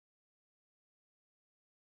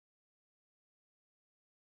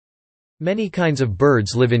Many kinds of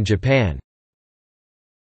birds live in Japan.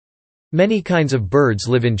 Many kinds of birds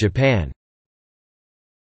live in Japan.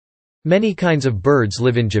 Many kinds of birds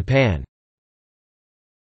live in Japan.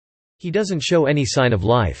 He doesn't show any sign of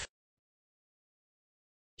life.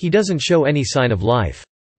 He doesn't show any sign of life.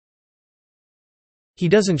 He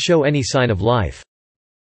doesn't show any sign of life.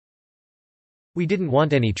 We didn't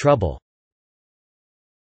want any trouble.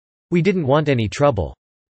 We didn't want any trouble.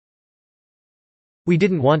 We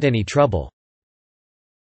didn't want any trouble.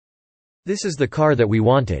 This is the car that we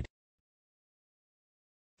wanted.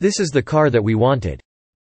 This is the car that we wanted.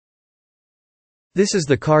 This is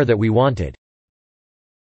the car that we wanted.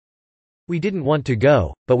 We didn't want to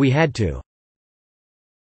go, but we had to.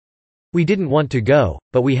 We didn't want to go,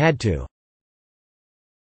 but we had to.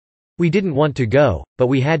 We didn't want to go, but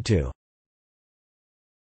we had to.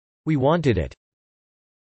 We wanted it.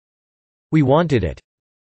 We wanted it.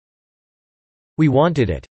 We wanted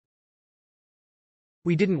it.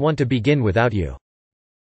 We didn't want to begin without you.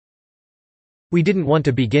 We didn't want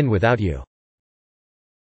to begin without you.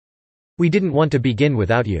 We didn't want to begin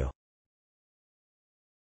without you.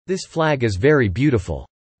 This flag is very beautiful.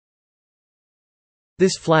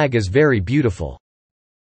 This flag is very beautiful.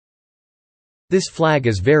 This flag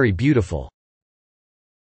is very beautiful.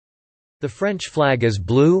 The French flag is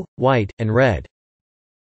blue, white, and red.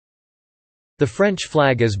 The French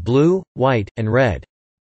flag is blue, white, and red.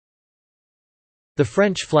 The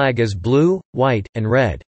French flag is blue, white, and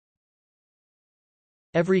red.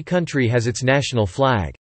 Every country has its national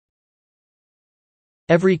flag.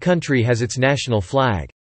 Every country has its national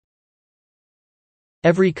flag.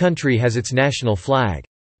 Every country has its national flag.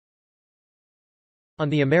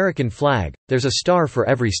 On the American flag, there's a star for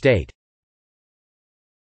every state.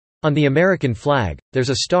 On the American flag,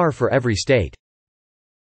 there's a star for every state.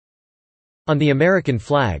 On the American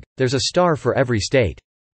flag, there's a star for every state.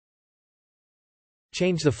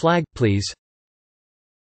 Change the flag, please.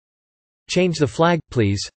 Change the flag,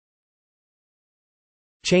 please.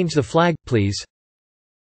 Change the flag, please.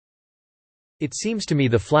 It seems to me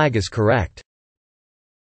the flag is correct.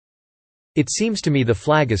 It seems to me the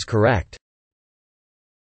flag is correct.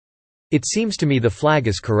 It seems to me the flag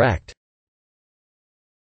is correct.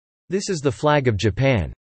 This is the flag of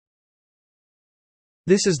Japan.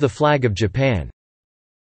 This is the flag of Japan.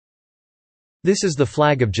 This is the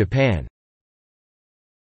flag of Japan.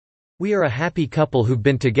 We are a happy couple who've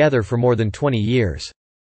been together for more than 20 years.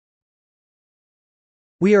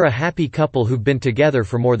 We are a happy couple who've been together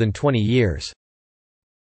for more than 20 years.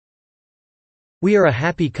 We are a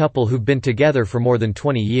happy couple who've been together for more than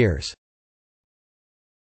 20 years.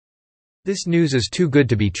 This news is too good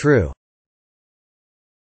to be true.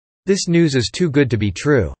 This news is too good to be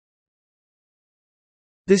true.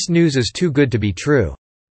 This news is too good to be true.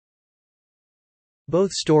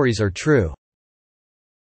 Both stories are true.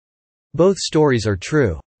 Both stories are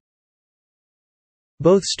true.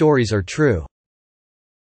 Both stories are true.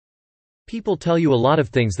 People tell you a lot of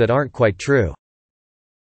things that aren't quite true.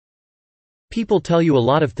 People tell you a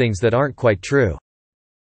lot of things that aren't quite true.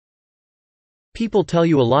 People tell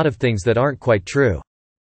you a lot of things that aren't quite true.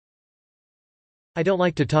 I don't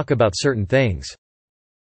like to talk about certain things.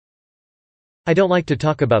 I don't like to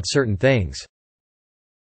talk about certain things.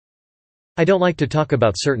 I don't like to talk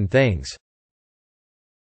about certain things.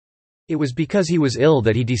 It was because he was ill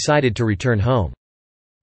that he decided to return home.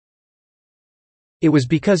 It was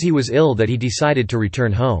because he was ill that he decided to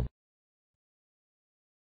return home.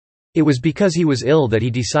 It was because he was ill that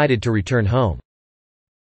he decided to return home.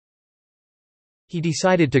 He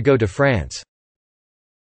decided to go to France.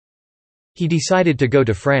 He decided to go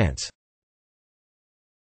to France.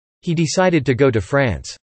 He decided to go to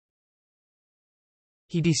France.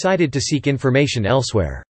 He decided to seek information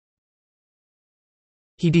elsewhere.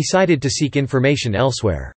 He decided to seek information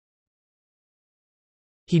elsewhere.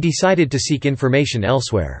 He decided to seek information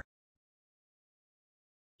elsewhere.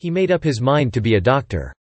 He made up his mind to be a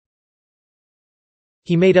doctor.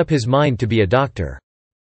 He made up his mind to be a doctor.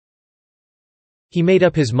 He made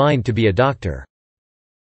up his mind to be a doctor.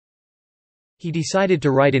 He decided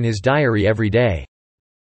to write in his diary every day.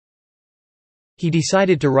 He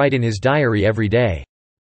decided to write in his diary every day.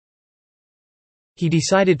 He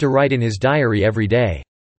decided to write in his diary every day.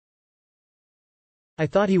 I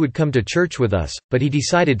thought he would come to church with us, but he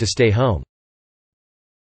decided to stay home.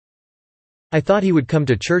 I thought he would come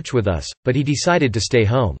to church with us, but he decided to stay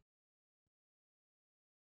home.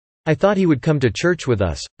 I thought he would come to church with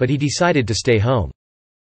us, but he decided to stay home.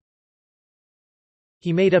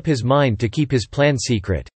 He made up his mind to keep his plan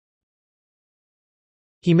secret.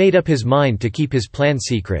 He made up his mind to keep his plan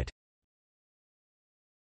secret.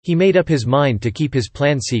 He made up his mind to keep his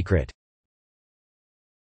plan secret.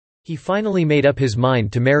 He finally made up his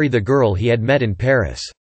mind to marry the girl he had met in Paris.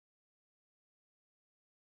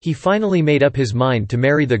 He finally made up his mind to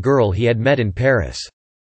marry the girl he had met in Paris.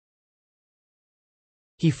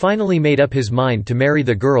 He finally made up his mind to marry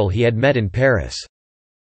the girl he had met in Paris.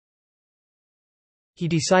 He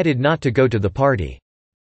decided not to go to the party.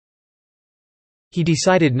 He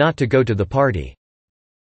decided not to go to the party.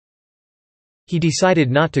 He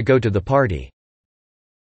decided not to go to the party.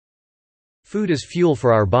 Food is fuel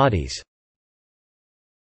for our bodies.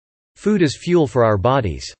 Food is fuel for our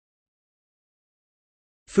bodies.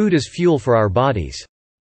 Food is fuel for our bodies.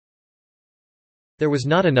 There was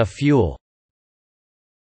not enough fuel.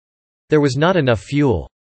 There was not enough fuel.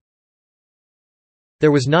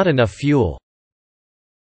 There was not enough fuel.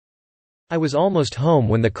 I was almost home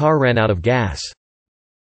when the car ran out of gas.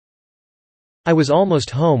 I was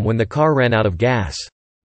almost home when the car ran out of gas.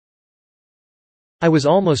 I was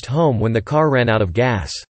almost home when the car ran out of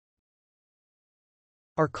gas.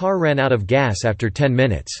 Our car ran out of gas after 10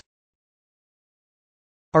 minutes.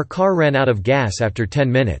 Our car ran out of gas after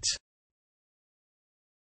 10 minutes.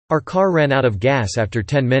 Our car ran out of gas after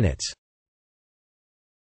 10 minutes.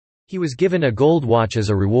 He was given a gold watch as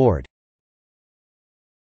a reward.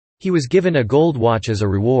 He was given a gold watch as a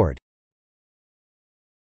reward.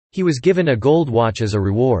 He was given a gold watch as a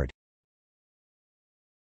reward.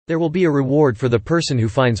 There will be a reward for the person who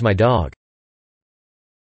finds my dog.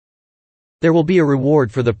 There will be a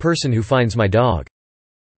reward for the person who finds my dog.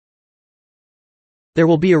 There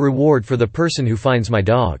will be a reward for the person who finds my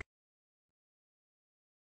dog.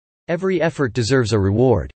 Every effort deserves a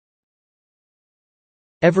reward.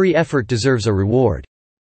 Every effort deserves a reward.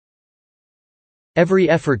 Every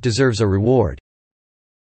effort deserves a reward.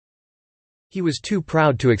 He was too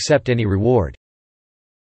proud to accept any reward.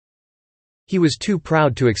 He was too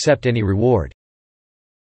proud to accept any reward.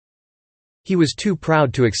 He was too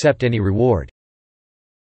proud to accept any reward.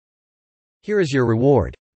 Here is your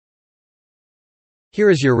reward. Here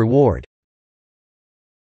is your reward.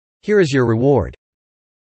 Here is your reward.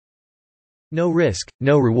 No risk,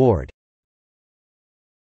 no reward.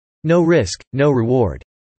 No risk, no reward.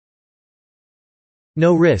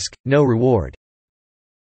 No risk, no reward.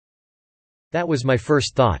 That was my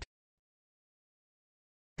first thought.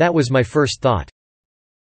 That was my first thought.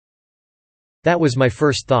 That was my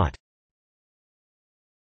first thought.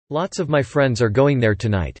 Lots of my friends are going there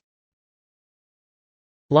tonight.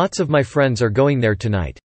 Lots of my friends are going there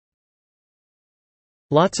tonight.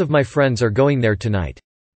 Lots of my friends are going there tonight.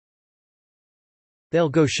 They'll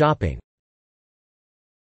go shopping.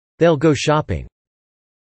 They'll go shopping.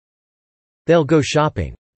 They'll go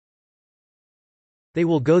shopping. They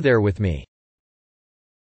will go there with me.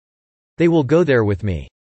 They will go there with me.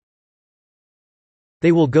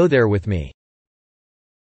 They will go there with me.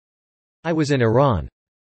 I was in Iran.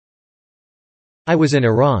 I was in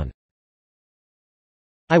Iran.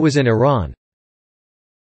 I was in Iran.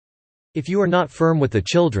 If you are not firm with the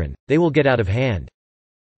children, they will get out of hand.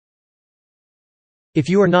 If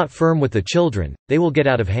you are not firm with the children, they will get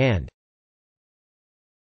out of hand.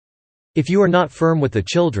 If you are not firm with the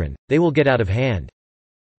children, they will get out of hand.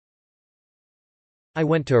 I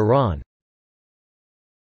went to Iran.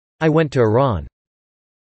 I went to Iran.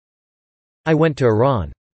 I went to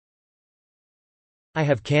Iran. I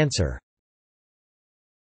have cancer.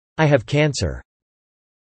 I have cancer.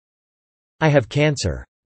 I have cancer.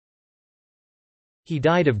 He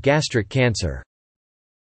died of gastric cancer.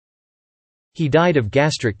 He died of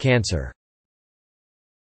gastric cancer.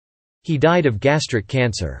 He died of gastric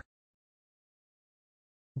cancer.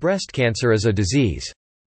 Breast cancer is a disease.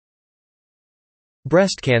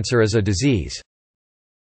 Breast cancer is a disease.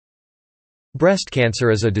 Breast cancer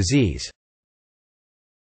is a disease.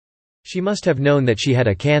 She must have known that she had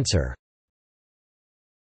a cancer.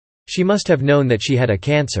 She must have known that she had a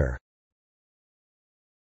cancer.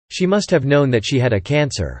 She must have known that she had a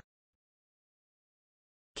cancer.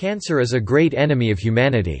 Cancer is a great enemy of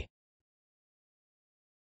humanity.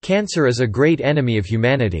 Cancer is a great enemy of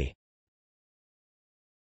humanity.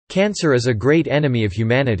 Cancer is a great enemy of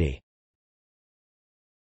humanity.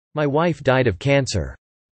 My wife died of cancer.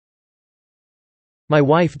 My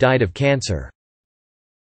wife died of cancer.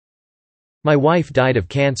 My wife died of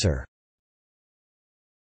cancer.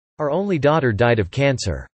 Our only daughter died of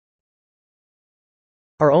cancer.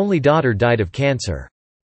 Our only daughter died of cancer.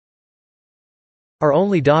 Our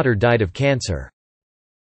only daughter died of cancer.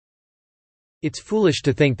 It's foolish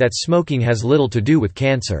to think that smoking has little to do with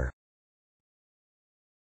cancer.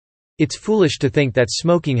 It's foolish to think that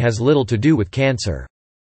smoking has little to do with cancer.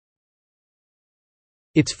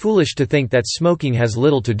 It's foolish to think that smoking has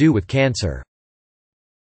little to do with cancer.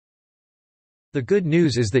 The good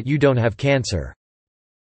news is that you don't have cancer.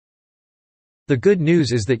 The good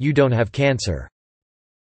news is that you don't have cancer.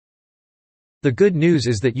 The good news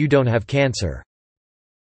is that you don't have cancer.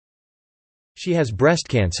 She has breast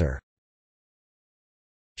cancer.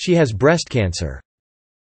 She has breast cancer.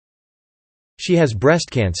 She has breast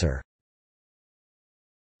cancer.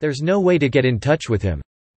 There's no way to get in touch with him.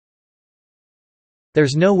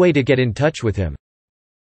 There's no way to get in touch with him.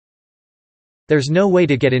 There's no way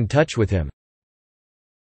to get in touch with him.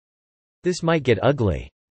 This might get ugly.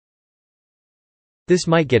 This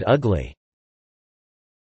might get ugly.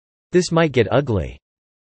 This might get ugly.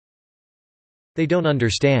 They don't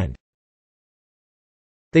understand.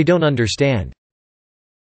 They don't understand.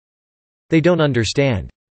 They don't understand.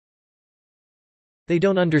 They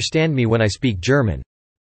don't understand me when I speak German.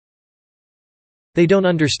 They don't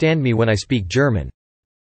understand me when I speak German.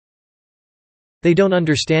 They don't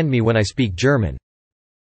understand me when I speak German.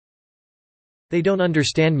 They don't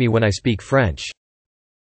understand me when I speak French.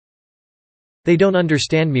 They don't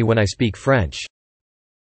understand me when I speak French.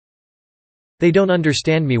 They don't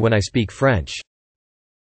understand me when I speak French.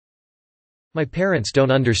 My parents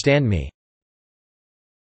don't understand me.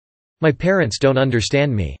 My parents don't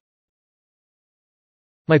understand me.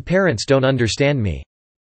 My parents don't understand me.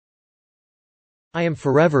 I am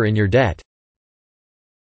forever in your debt.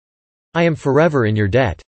 I am forever in your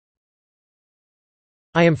debt.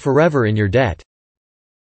 I am forever in your debt.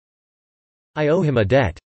 I owe him a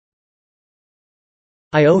debt.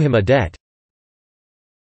 I owe him a debt.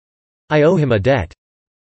 I owe him a debt.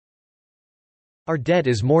 Our debt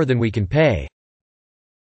is more than we can pay.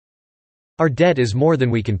 Our debt is more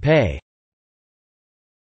than we can pay.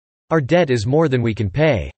 Our debt is more than we can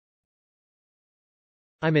pay.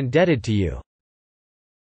 I'm indebted to you.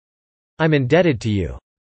 I'm indebted to you.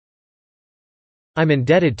 I'm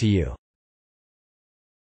indebted to you.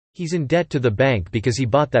 He's in debt to the bank because he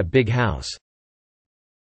bought that big house.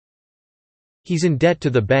 He's in debt to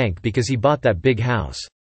the bank because he bought that big house.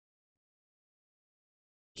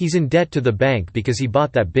 He's in debt to the bank because he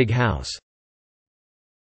bought that big house.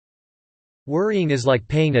 Worrying is like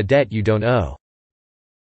paying a debt you don't owe.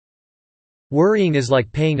 Worrying is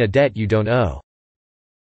like paying a debt you don't owe.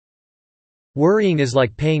 Worrying is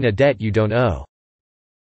like paying a debt you don't owe.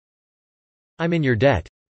 I'm in your debt.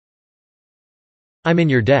 I'm in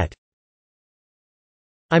your debt.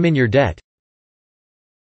 I'm in your debt.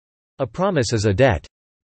 A promise is a debt.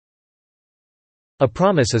 A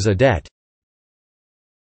promise is a debt.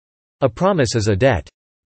 A promise is a debt.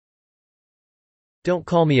 Don't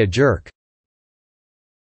call me a jerk.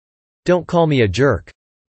 Don't call me a jerk.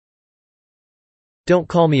 Don't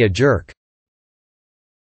call me a jerk.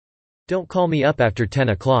 Don't call me up after 10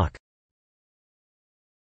 o'clock.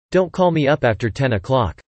 Don't call me up after 10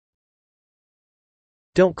 o'clock.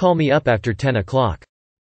 Don't call me up after 10 o'clock.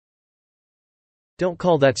 Don't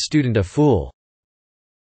call that student a fool.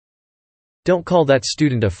 Don't call that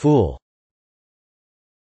student a fool.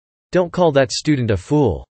 Don't call that student a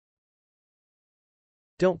fool.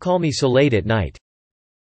 Don't call me so late at night.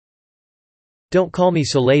 Don't call me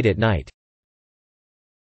so late at night.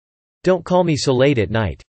 Don't call me so late at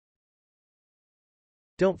night.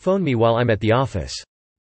 Don't phone me while I'm at the office.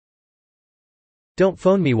 Don't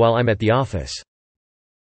phone me while I'm at the office.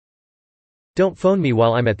 Don't phone me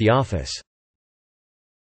while I'm at the office.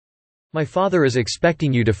 My father is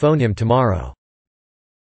expecting you to phone him tomorrow.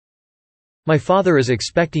 My father is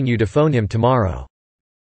expecting you to phone him tomorrow.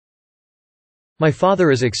 My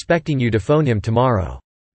father is expecting you to phone him tomorrow.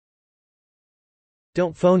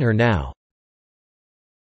 Don't phone her now.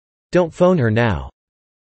 Don't phone her now.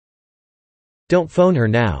 Don't phone her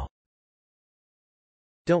now.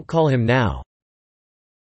 Don't call him now.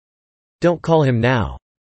 Don't call him now.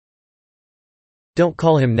 Don't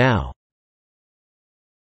call him now.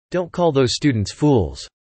 Don't call those students fools.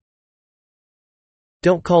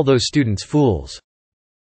 Don't call those students fools.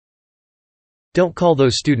 Don't call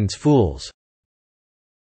those students fools.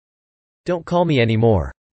 Don't call me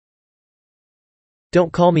anymore.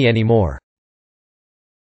 Don't call me anymore.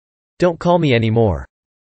 Don't call me anymore.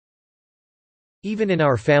 Even in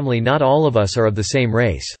our family not all of us are of the same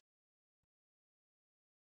race.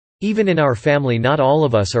 Even in our family not all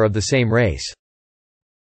of us are of the same race.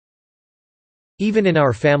 Even in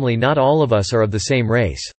our family not all of us are of the same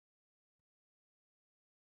race.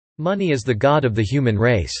 Money is the god of the human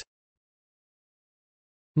race.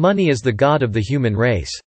 Money is the god of the human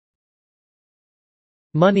race.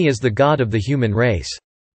 Money is the god of the human race.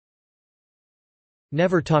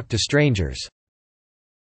 Never talk to strangers.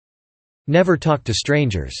 Never talk to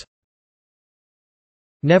strangers.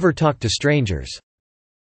 Never talk to strangers.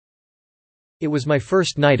 It was my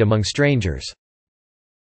first night among strangers.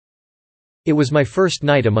 It was my first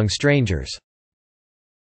night among strangers.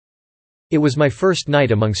 It was my first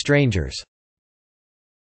night among strangers.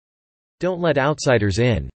 Don't let outsiders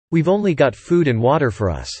in. We've only got food and water for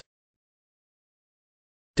us.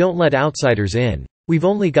 Don't let outsiders in. We've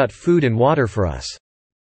only got food and water for us.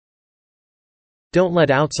 Don't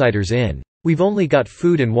let outsiders in. We've only got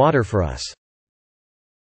food and water for us.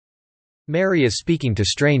 Mary is speaking to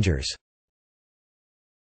strangers.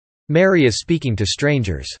 Mary is speaking to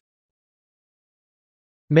strangers.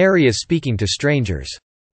 Mary is speaking to strangers.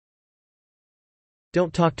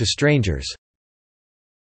 Don't talk to strangers.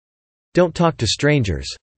 Don't talk to strangers.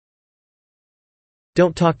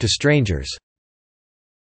 Don't talk to strangers.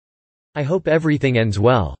 I hope everything ends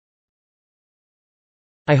well.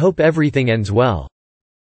 I hope everything ends well.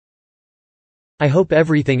 I hope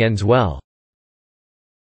everything ends well.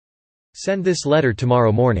 Send this letter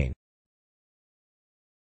tomorrow morning.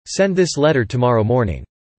 Send this letter tomorrow morning.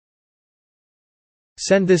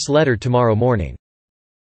 Send this letter tomorrow morning.